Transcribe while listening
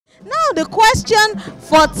the question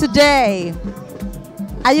for today.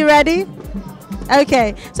 Are you ready?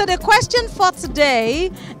 Okay, so the question for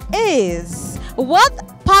today is,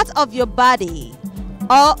 what part of your body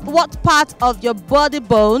or what part of your body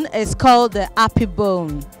bone is called the happy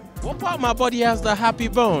bone? What part of my body has the happy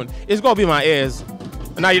bone? It's got to be my ears.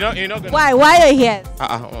 Now you're not gonna... Why? Why your ears?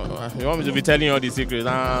 You want me to be telling you all the secrets?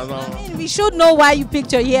 I mean, we should know why you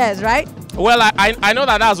picked your ears, right? Well, I know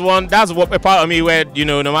that that's what a part of me where, you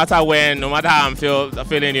know, no matter when, no matter how I'm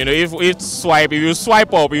feeling, you know, if you swipe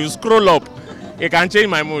up, if you scroll up, it can change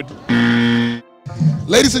my mood.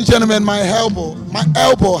 Ladies and gentlemen, my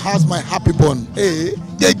elbow has my happy bone. Hey,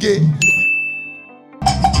 yeah.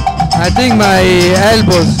 I think my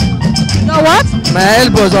elbows. Your what? My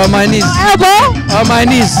elbows or my knees. Your elbow? Or my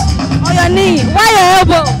knees. Or your knee? Why your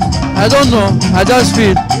elbow? I don't know. I just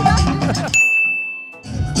feel.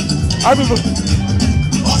 How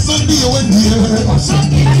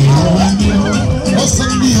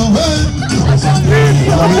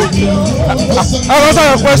was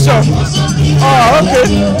your question? Oh, okay.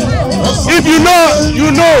 If you know,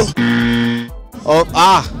 you know. Oh,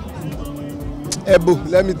 elbow.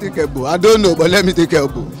 Let me take elbow. I don't know, but let me take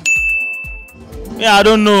elbow. Yeah, I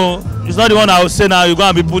don't know. It's not the one I would say now. You're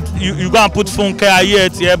gonna put phone care here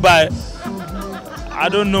hereby. I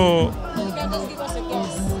don't know. You can just give us a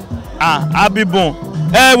guess. Happy bone.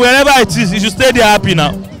 Wherever it is, you should stay there happy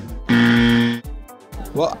now.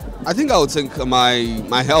 Well, I think I would think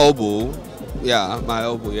my elbow. Yeah, my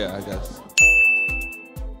elbow. Yeah, I guess.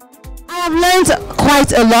 I have learned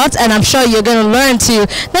quite a lot, and I'm sure you're going to learn too.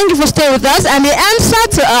 Thank you for staying with us. And the answer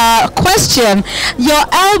to our question, your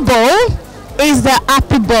elbow is the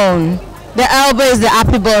happy bone. The elbow is the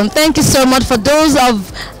happy bone. Thank you so much for those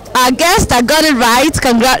of our guests that got it right.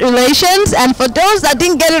 Congratulations. And for those that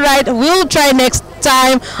didn't get it right, we'll try next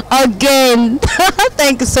time again.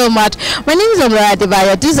 Thank you so much. My name is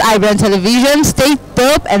Lisabi. This is Ibrand Television. Stay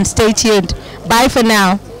dope and stay tuned. Bye for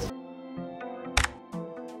now.